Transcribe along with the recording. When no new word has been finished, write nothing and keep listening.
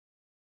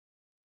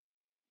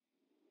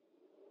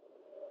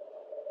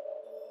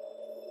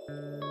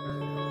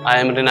I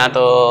am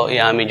Renato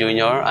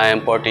Jr. I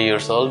am 40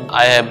 years old.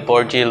 I have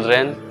 4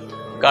 children.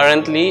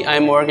 Currently, I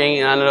am working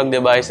in analog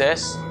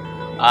devices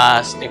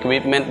as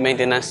equipment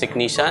maintenance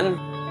technician.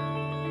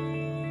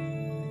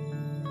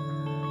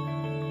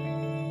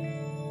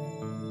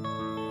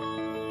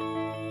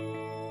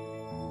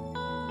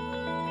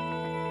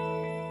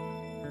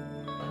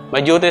 My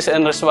duties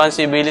and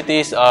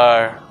responsibilities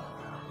are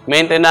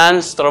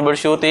maintenance,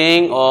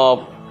 troubleshooting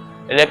of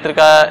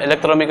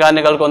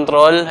electromechanical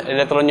control,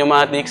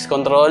 electro-pneumatics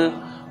control,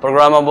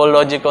 programmable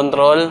logic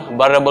control,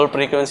 variable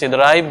frequency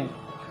drive.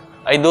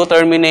 I do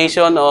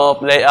termination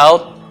of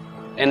layout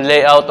and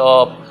layout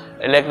of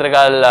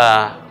electrical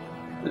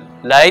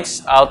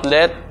lights,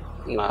 outlet,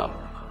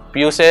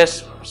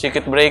 fuses,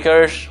 circuit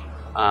breakers,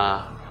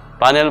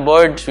 panel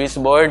board,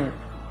 switchboard,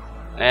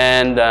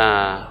 and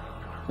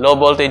low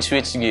voltage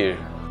switch gear.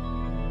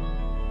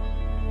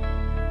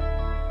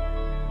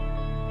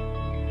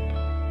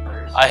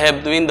 I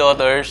have twin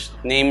daughters,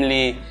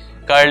 namely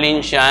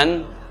Carlene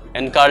Shan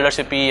and Carla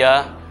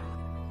Sophia.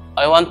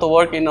 I want to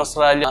work in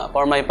Australia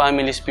for my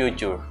family's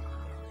future.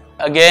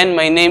 Again,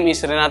 my name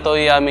is Renato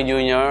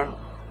Jr.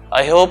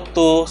 I hope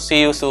to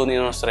see you soon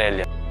in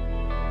Australia.